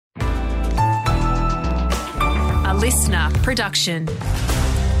listener production.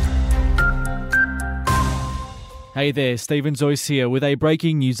 Hey there, Stephen Zoyce here with a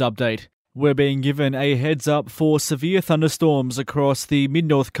breaking news update. We're being given a heads up for severe thunderstorms across the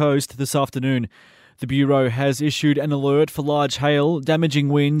mid-north coast this afternoon. The Bureau has issued an alert for large hail, damaging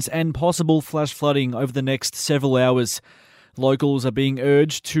winds and possible flash flooding over the next several hours. Locals are being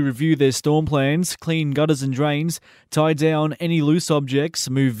urged to review their storm plans, clean gutters and drains, tie down any loose objects,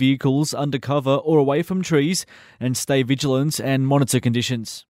 move vehicles under cover or away from trees, and stay vigilant and monitor conditions.